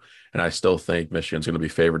for them. And I still think Michigan's going to be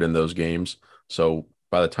favored in those games. So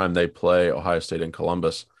by the time they play Ohio State and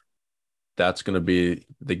Columbus, that's going to be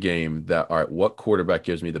the game that, all right, what quarterback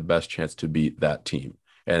gives me the best chance to beat that team?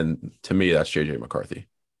 And to me, that's JJ McCarthy.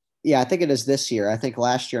 Yeah, I think it is this year. I think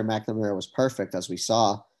last year McNamara was perfect, as we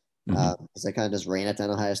saw, Mhm. because they kind of just ran it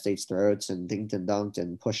down Ohio State's throats and dinked and dunked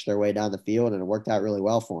and pushed their way down the field, and it worked out really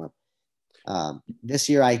well for them. This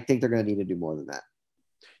year, I think they're going to need to do more than that.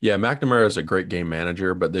 Yeah, McNamara is a great game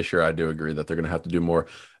manager, but this year I do agree that they're going to have to do more,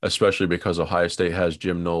 especially because Ohio State has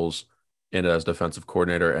Jim Knowles in as defensive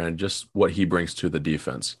coordinator and just what he brings to the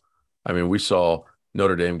defense. I mean, we saw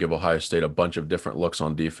Notre Dame give Ohio State a bunch of different looks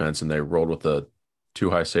on defense, and they rolled with the two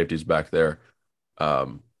high safeties back there.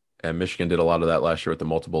 Um, and Michigan did a lot of that last year with the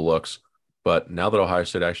multiple looks. But now that Ohio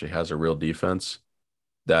State actually has a real defense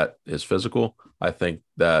that is physical, I think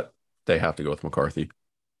that they have to go with McCarthy.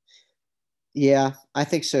 Yeah, I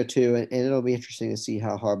think so too, and it'll be interesting to see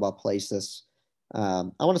how Harbaugh plays this. I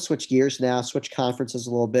want to switch gears now, switch conferences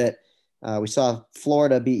a little bit. We saw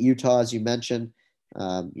Florida beat Utah, as you mentioned.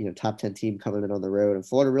 Top 10 team coming in on the road, and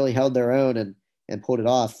Florida really held their own and pulled it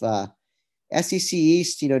off. SEC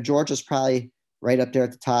East, Georgia's probably right up there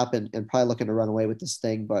at the top and probably looking to run away with this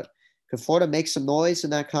thing. But could Florida make some noise in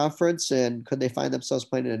that conference, and could they find themselves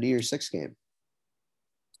playing in a New Year's Six game?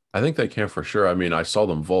 I think they can for sure. I mean, I saw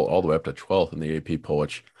them vault all the way up to 12th in the AP poll,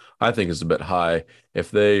 which I think is a bit high.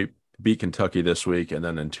 If they beat Kentucky this week and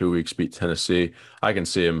then in 2 weeks beat Tennessee, I can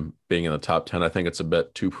see them being in the top 10. I think it's a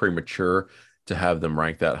bit too premature to have them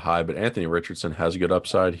ranked that high, but Anthony Richardson has a good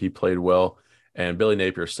upside. He played well, and Billy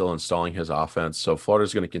Napier is still installing his offense. So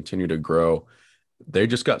Florida's going to continue to grow. They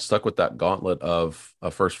just got stuck with that gauntlet of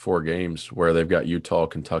a first 4 games where they've got Utah,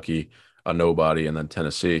 Kentucky, a nobody, and then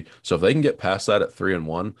Tennessee. So if they can get past that at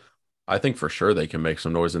 3-1, I think for sure they can make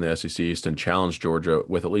some noise in the SEC East and challenge Georgia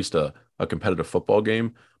with at least a competitive football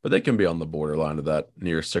game. But they can be on the borderline of that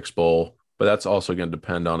near Six Bowl. But that's also going to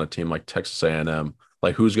depend on a team like Texas A&M,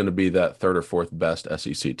 like who's going to be that third or fourth best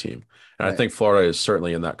SEC team. And I Right. think Florida is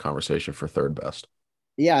certainly in that conversation for third best.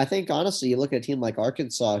 Yeah, I think honestly, you look at a team like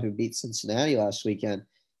Arkansas who beat Cincinnati last weekend.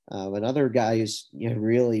 Another guy who's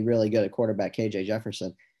really really good at quarterback, KJ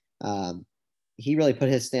Jefferson. Um, he really put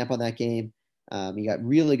his stamp on that game. You got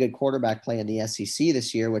really good quarterback play in the SEC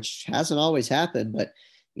this year, which hasn't always happened. But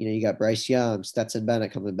you got Bryce Young, Stetson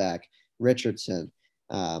Bennett coming back, Richardson,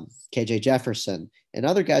 KJ Jefferson, and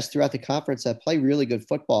other guys throughout the conference that play really good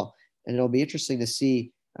football. And it'll be interesting to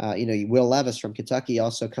see. Will Levis from Kentucky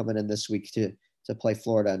also coming in this week to play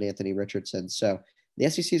Florida and Anthony Richardson. So the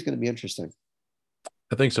SEC is going to be interesting.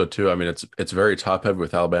 I think so too. I mean, it's very top heavy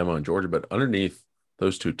with Alabama and Georgia, but underneath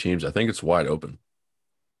those two teams, I think it's wide open.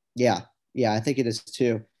 Yeah, yeah, I think it is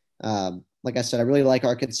too. Like I said, I really like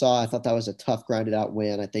Arkansas. I thought that was a tough, grinded out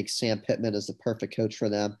win. I think Sam Pittman is the perfect coach for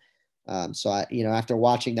them. After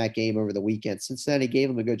watching that game over the weekend, Cincinnati gave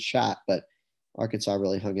them a good shot, but Arkansas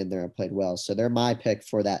really hung in there and played well. So they're my pick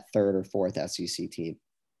for that third or fourth SEC team.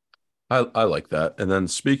 I like that. And then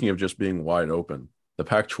speaking of just being wide open, the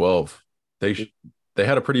Pac-12, they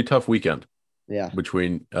had a pretty tough weekend Yeah.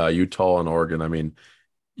 between Utah and Oregon. I mean,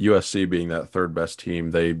 USC being that third best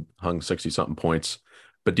team, they hung 60 something points.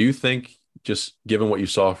 But do you think, just given what you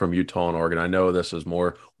saw from Utah and Oregon, I know this is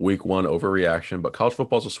more week one overreaction, but college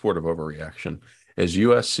football is a sport of overreaction. Is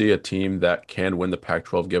USC a team that can win the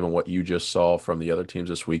Pac-12 given what you just saw from the other teams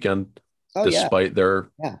this weekend, Oh yeah. despite their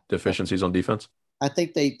Yeah. deficiencies on defense? I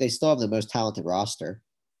think they still have the most talented roster.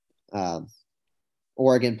 Um,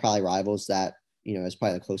 Oregon probably rivals that, is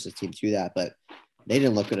probably the closest team to that, but they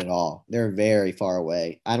didn't look good at all. They're very far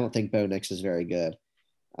away. I don't think Bo Nix is very good.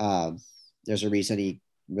 Um, there's a reason he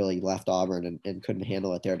really left Auburn and couldn't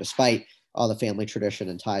handle it there, despite all the family tradition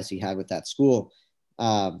and ties he had with that school.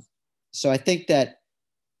 So I think that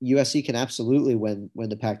USC can absolutely win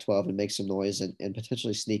the Pac-12 and make some noise and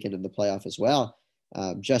potentially sneak into the playoff as well.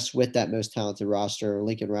 Just with that most talented roster,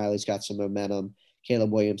 Lincoln Riley's got some momentum.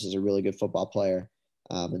 Caleb Williams is a really good football player.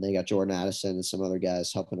 And they got Jordan Addison and some other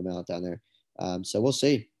guys helping them out down there. So we'll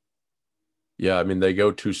see. Yeah, I mean, they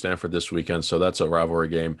go to Stanford this weekend, so that's a rivalry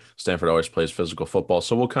game. Stanford always plays physical football,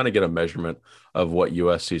 so we'll kind of get a measurement of what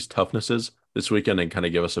USC's toughness is this weekend and kind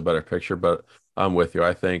of give us a better picture. But I'm with you.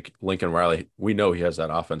 I think Lincoln Riley, we know he has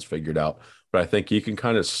that offense figured out, but I think he can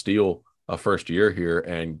kind of steal a first year here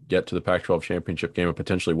and get to the Pac-12 championship game and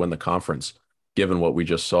potentially win the conference, given what we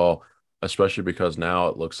just saw, especially because now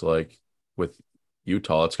it looks like with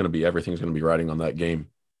Utah, everything's going to be riding on that game.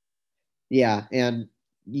 Yeah, and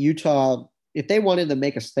Utah, if they wanted to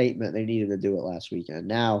make a statement, they needed to do it last weekend.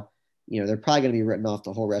 Now, they're probably going to be written off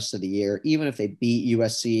the whole rest of the year. Even if they beat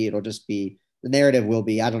USC, it'll just be the narrative will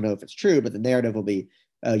be, I don't know if it's true, but the narrative will be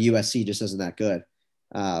USC just isn't that good.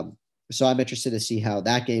 So I'm interested to see how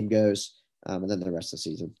that game goes, and then the rest of the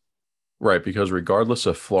season. Right, because regardless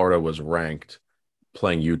if Florida was ranked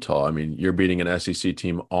playing Utah, I mean, you're beating an SEC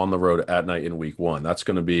team on the road at night in week 1. That's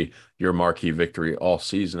going to be your marquee victory all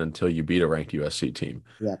season until you beat a ranked USC team.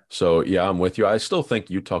 Yeah. So, yeah, I'm with you. I still think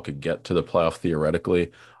Utah could get to the playoff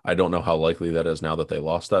theoretically. I don't know how likely that is now that they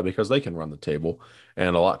lost that because they can run the table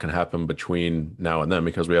and a lot can happen between now and then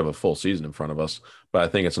because we have a full season in front of us. But I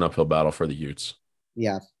think it's an uphill battle for the Utes.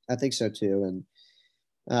 Yeah, I think so too.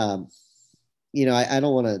 And, I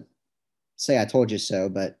don't want to say I told you so,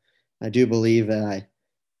 but I do believe that I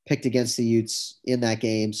picked against the Utes in that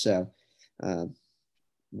game. So 1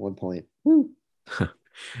 point. Woo.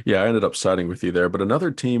 Yeah, I ended up siding with you there. But another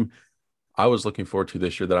team I was looking forward to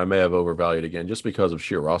this year that I may have overvalued again just because of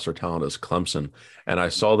sheer roster talent is Clemson. And I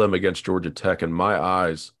saw them against Georgia Tech, and my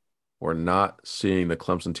eyes were not seeing the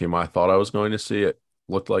Clemson team I thought I was going to see. It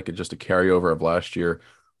looked like it just a carryover of last year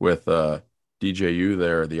with DJU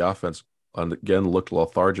there. The offense, again, looked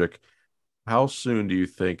lethargic. How soon do you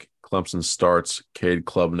think Clemson starts Cade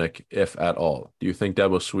Klubnik, if at all? Do you think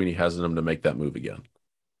Dabo Swinney has in him to make that move again?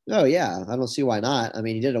 Oh, yeah. I don't see why not. I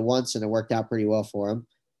mean, he did it once and it worked out pretty well for him.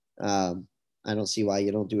 I don't see why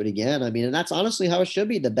you don't do it again. I mean, and that's honestly how it should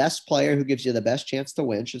be. The best player who gives you the best chance to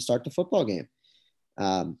win should start the football game.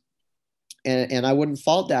 And I wouldn't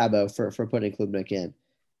fault Dabo for putting Klubnik in.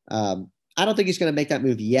 I don't think he's going to make that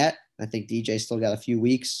move yet. I think DJ still got a few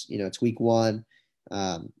weeks. It's week 1.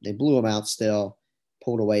 They blew him out still,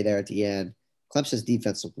 pulled away there at the end. Clemson's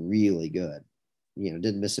defense looked really good.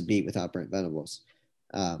 Didn't miss a beat without Brent Venables.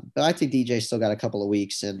 But I think DJ still got a couple of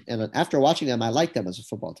weeks. And after watching them, I like them as a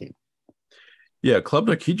football team. Yeah,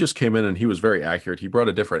 Klubnik, he just came in and he was very accurate. He brought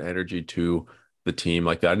a different energy to the team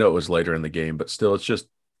like that. I know it was later in the game, but still, it's just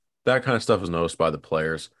that kind of stuff is noticed by the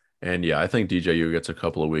players. And yeah, I think DJU gets a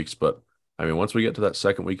couple of weeks. But I mean, once we get to that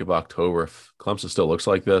second week of October, if Clemson still looks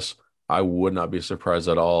like this, I would not be surprised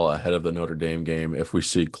at all ahead of the Notre Dame game if we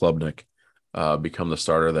see Klubnik become the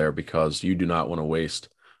starter there because you do not want to waste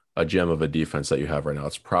a gem of a defense that you have right now.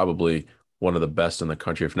 It's probably one of the best in the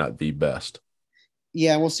country, if not the best.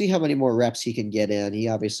 Yeah, we'll see how many more reps he can get in. He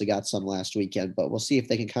obviously got some last weekend, but we'll see if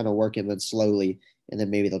they can kind of work him in slowly, and then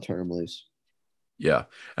maybe they'll turn him loose. Yeah.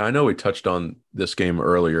 And I know we touched on this game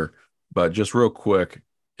earlier, but just real quick,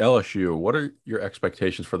 LSU, what are your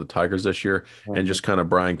expectations for the Tigers this year and just kind of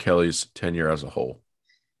Brian Kelly's tenure as a whole?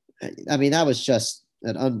 I mean, that was just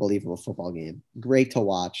an unbelievable football game. Great to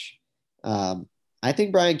watch. I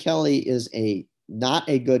think Brian Kelly is not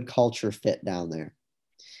a good culture fit down there.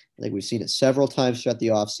 I think we've seen it several times throughout the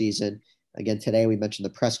offseason. Again, today we mentioned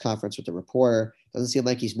the press conference with the reporter. Doesn't seem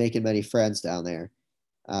like he's making many friends down there.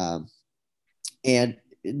 And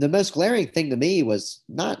the most glaring thing to me was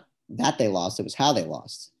not that they lost, it was how they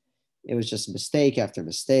lost. It was just mistake after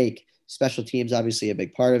mistake. Special teams, obviously a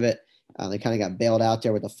big part of it. They kind of got bailed out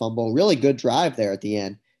there with a fumble. Really good drive there at the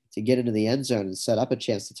end to get into the end zone and set up a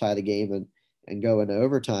chance to tie the game and go into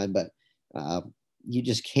overtime. But you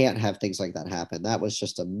just can't have things like that happen. That was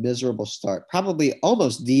just a miserable start. Probably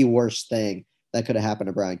almost the worst thing that could have happened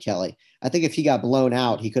to Brian Kelly. I think if he got blown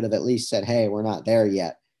out, he could have at least said, hey, we're not there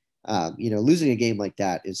yet. Losing a game like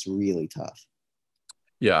that is really tough.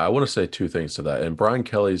 Yeah, I want to say two things to that. In Brian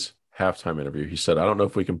Kelly's halftime interview, he said, I don't know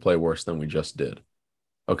if we can play worse than we just did.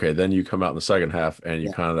 Okay, then you come out in the second half and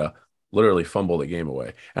you kind of literally fumble the game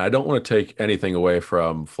away. And I don't want to take anything away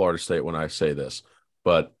from Florida State when I say this,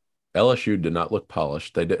 but LSU did not look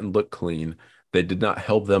polished. They didn't look clean. They did not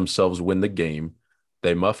help themselves win the game.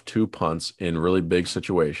 They muffed 2 punts in really big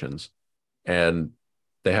situations, and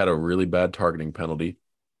they had a really bad targeting penalty.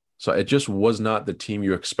 So it just was not the team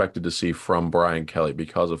you expected to see from Brian Kelly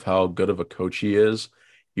because of how good of a coach he is.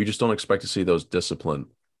 You just don't expect to see those discipline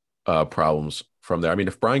problems from there. I mean,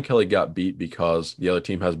 if Brian Kelly got beat because the other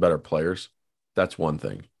team has better players, that's one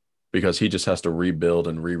thing because he just has to rebuild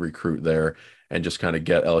and re-recruit there and just kind of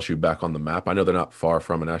get LSU back on the map. I know they're not far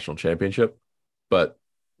from a national championship, but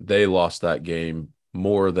they lost that game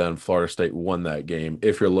more than Florida State won that game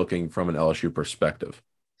if you're looking from an LSU perspective.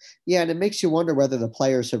 Yeah, and it makes you wonder whether the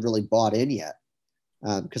players have really bought in yet.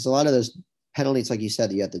 Because a lot of those penalties, like you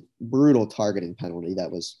said, you had the brutal targeting penalty that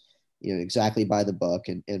was, exactly by the book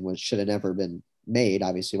and should have never been made,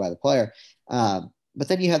 obviously, by the player. But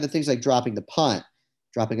then you have the things like dropping the punt,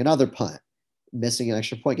 dropping another punt, missing an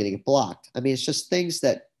extra point, getting it blocked. I mean, it's just things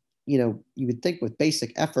that, you would think with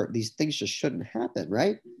basic effort, these things just shouldn't happen,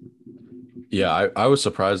 right? Yeah, I was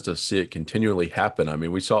surprised to see it continually happen. I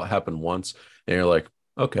mean, we saw it happen once, and you're like,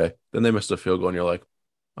 okay. Then they missed a field goal, and you're like,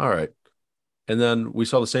 all right. And then we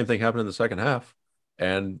saw the same thing happen in the second half.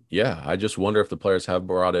 And yeah, I just wonder if the players have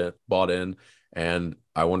bought in, and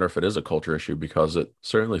I wonder if it is a culture issue because it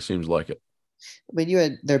certainly seems like it. I mean, you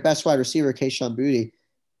had their best wide receiver, Kayshon Boutte.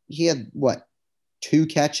 He had what, 2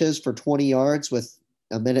 catches for 20 yards with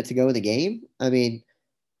a minute to go in the game? I mean,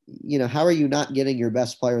 how are you not getting your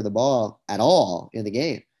best player the ball at all in the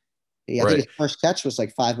game? I think Right. his first catch was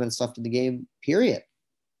like 5 minutes left in the game, period.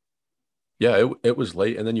 Yeah, it was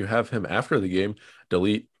late. And then you have him after the game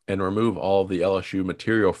delete and remove all of the LSU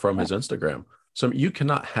material from his Instagram. So you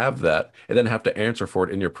cannot have that and then have to answer for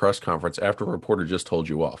it in your press conference after a reporter just told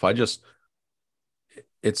you off.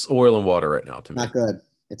 It's oil and water right now to me. Not good.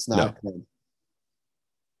 It's No. not good.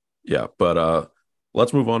 Yeah, but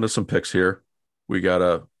let's move on to some picks here. We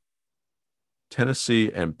got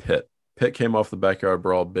Tennessee and Pitt. Pitt came off the backyard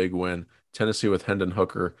brawl, big win. Tennessee with Hendon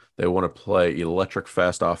Hooker. They want to play electric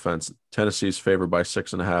fast offense. Tennessee's favored by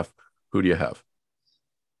 6.5. Who do you have?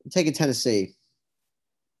 I'm taking Tennessee.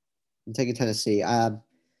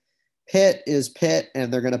 Pitt is Pitt,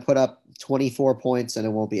 and they're going to put up 24 points, and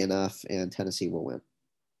it won't be enough, and Tennessee will win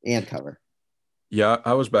and cover. Yeah,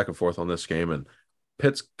 I was back and forth on this game, and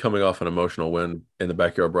Pitt's coming off an emotional win in the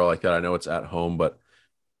backyard brawl like that. I know it's at home, but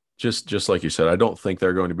just like you said, I don't think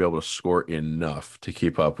they're going to be able to score enough to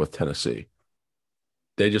keep up with Tennessee.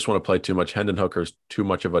 They just want to play too much. Hendon Hooker's too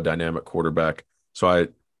much of a dynamic quarterback. So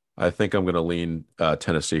I think I'm going to lean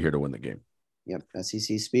Tennessee here to win the game. Yep,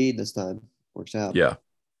 SEC speed this time. Works out. Yeah.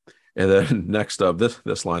 And then next up,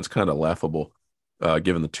 this line's kind of laughable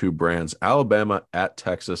given the two brands. Alabama at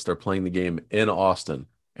Texas. They're playing the game in Austin.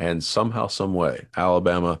 And somehow, some way,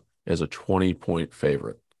 Alabama is a 20-point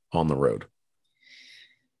favorite on the road.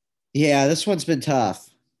 Yeah, this one's been tough.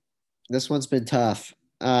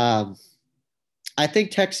 I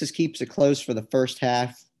think Texas keeps it close for the first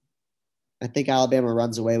half. I think Alabama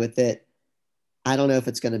runs away with it. I don't know if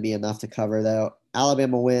it's going to be enough to cover, though.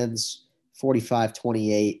 Alabama wins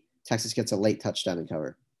 45-28. Texas gets a late touchdown and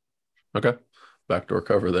cover. Okay. Backdoor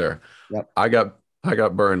cover there. Yep. I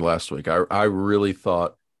got burned last week. I really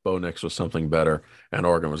thought Bo Nix was something better, and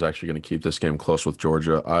Oregon was actually going to keep this game close with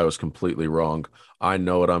Georgia. I was completely wrong. I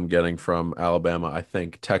know what I'm getting from Alabama. I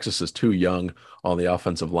think Texas is too young on the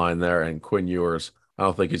offensive line there, and Quinn Ewers, I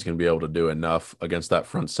don't think he's going to be able to do enough against that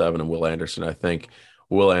front seven and Will Anderson. I think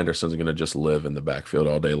Will Anderson's going to just live in the backfield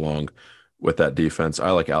all day long with that defense. I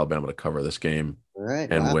like Alabama to cover this game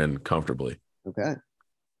and win comfortably. Okay.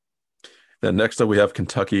 Then next up, we have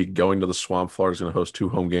Kentucky going to the Swamp. Florida's going to host 2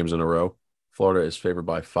 home games in a row. Florida is favored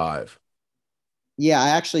by 5. Yeah, I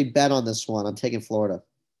actually bet on this one. I'm taking Florida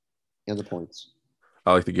and the points.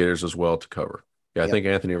 I like the Gators as well to cover. Yeah, I think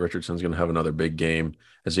Anthony Richardson's going to have another big game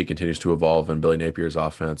as he continues to evolve in Billy Napier's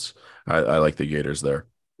offense. I like the Gators there.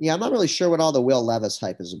 Yeah, I'm not really sure what all the Will Levis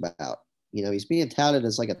hype is about. He's being touted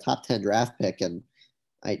as like a top 10 draft pick, and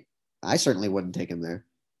I certainly wouldn't take him there.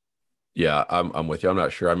 Yeah, I'm with you. I'm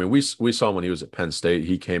not sure. I mean, we saw him when he was at Penn State.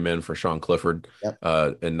 He came in for Sean Clifford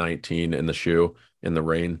in 19 in the shoe in the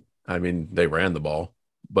rain. I mean, they ran the ball,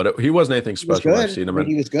 but he wasn't anything special. I've seen him.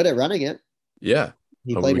 He was good at running it. Yeah,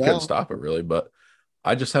 he played we well. couldn't stop it really, but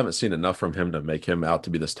I just haven't seen enough from him to make him out to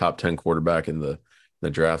be this top 10 quarterback in the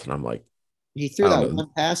draft. And I'm like, he threw that one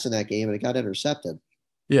pass in that game and it got intercepted.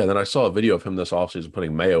 Yeah, then I saw a video of him this offseason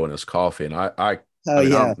putting mayo in his coffee, and I'm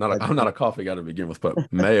not a coffee guy to begin with, but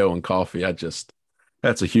mayo and coffee,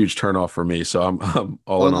 that's a huge turnoff for me. So I'm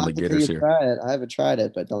all in on the Gators here. Try it. I haven't tried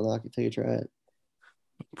it, but don't knock it till you try it.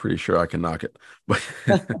 Pretty sure I can knock it, but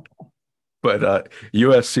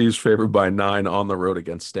USC's favored by 9 on the road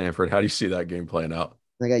against Stanford. How do you see that game playing out?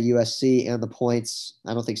 I got USC and the points.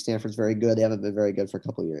 I don't think Stanford's very good. They haven't been very good for a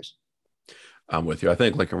couple of years. I'm with you. I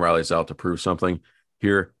think Lincoln Riley's out to prove something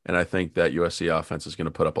here, and I think that USC offense is going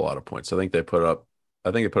to put up a lot of points. I think they put up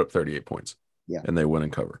 38 points. Yeah, and they win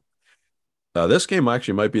and cover. This game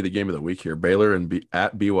actually might be the game of the week here. Baylor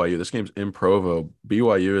at BYU. This game's in Provo.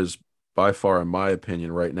 BYU is by far, in my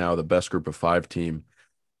opinion, right now the best Group of 5 team,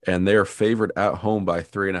 and they are favored at home by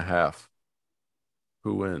 3.5.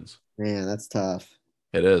 Who wins? Man, that's tough.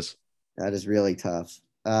 It is. That is really tough.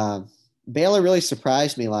 Baylor really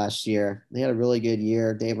surprised me last year. They had a really good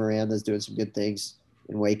year. Dave Miranda's doing some good things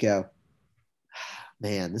in Waco.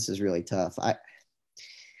 Man, this is really tough. I'm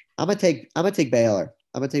gonna take Baylor.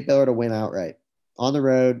 I'm gonna take Baylor to win outright on the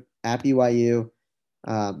road. at BYU.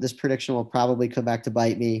 This prediction will probably come back to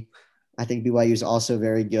bite me. I think BYU is also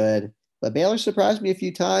very good, but Baylor surprised me a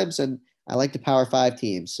few times, and I like the Power 5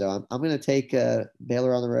 teams, so I'm going to take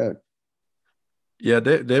Baylor on the road. Yeah,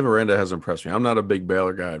 Dave Aranda has impressed me. I'm not a big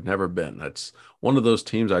Baylor guy. I've never been. That's one of those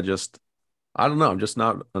teams I don't know.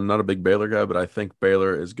 I'm not a big Baylor guy, but I think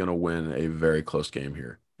Baylor is going to win a very close game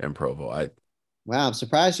here in Provo. Wow, I'm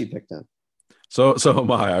surprised you picked them. So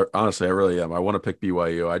am I. Honestly, I really am. I want to pick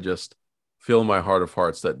BYU. I just feel in my heart of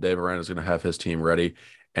hearts that Dave Aranda is going to have his team ready.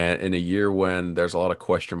 And in a year when there's a lot of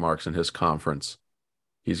question marks in his conference,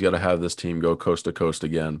 he's got to have this team go coast to coast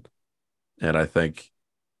again. And I think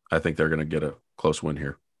they're going to get a close win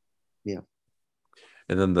here. Yeah.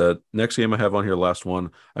 And then the next game I have on here, last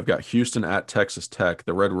one, I've got Houston at Texas Tech.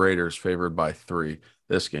 The Red Raiders favored by 3.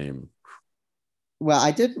 This game.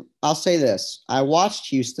 Well, I'll say this. I watched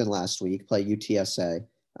Houston last week play UTSA.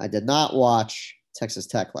 I did not watch Texas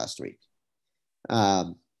Tech last week.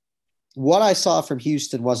 What I saw from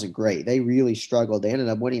Houston wasn't great. They really struggled. They ended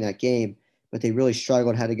up winning that game, but they really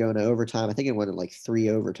struggled, had to go into overtime. I think it went in like 3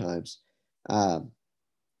 overtimes.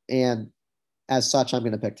 And as such, I'm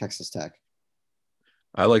going to pick Texas Tech.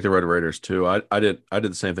 I like the Red Raiders too. I did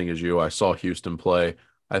the same thing as you. I saw Houston play.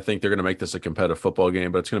 I think they're going to make this a competitive football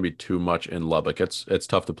game, but it's going to be too much in Lubbock. It's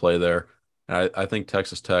tough to play there. I think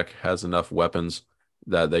Texas Tech has enough weapons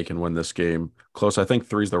that they can win this game close. I think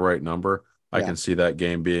 3 is the right number. I can see that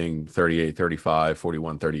game being 38-35,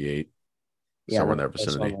 41-38, somewhere in that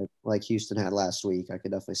vicinity. Like Houston had last week. I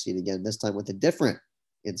could definitely see it again, this time with a different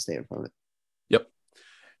in-state opponent. Yep.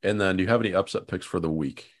 And then do you have any upset picks for the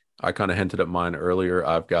week? I kind of hinted at mine earlier.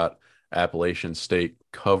 I've got Appalachian State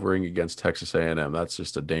covering against Texas A&M. That's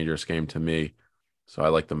just a dangerous game to me. So I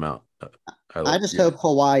like the mount. I just hope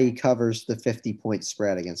Hawaii covers the 50-point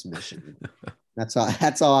spread against Michigan. That's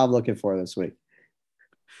all I'm looking for this week.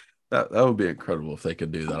 That would be incredible if they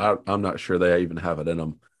could do that. I'm not sure they even have it in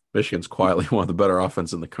them. Michigan's quietly one of the better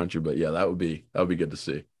offense in the country, but yeah, that would be good to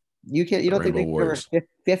see. You don't think they can cover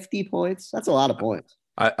 50 points? That's a lot of points.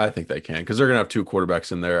 I think they can, because they're going to have 2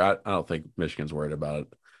 quarterbacks in there. I don't think Michigan's worried about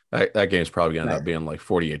it. That game's probably going to end up being like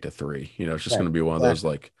 48-3. It's just going to be one of those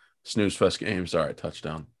like snooze fest games. All right,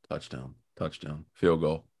 touchdown, field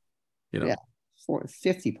goal. Yeah,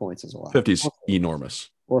 50 points is a lot. 50's enormous.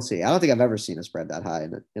 We'll see. I don't think I've ever seen a spread that high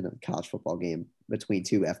in a college football game between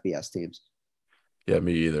 2 FBS teams. Yeah,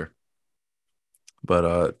 me either.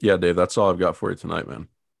 But yeah, Dave, that's all I've got for you tonight, man.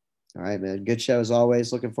 All right, man. Good show as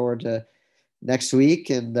always. Looking forward to next week,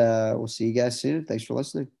 and we'll see you guys soon. Thanks for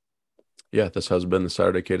listening. Yeah, this has been the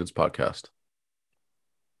Saturday Cadence Podcast.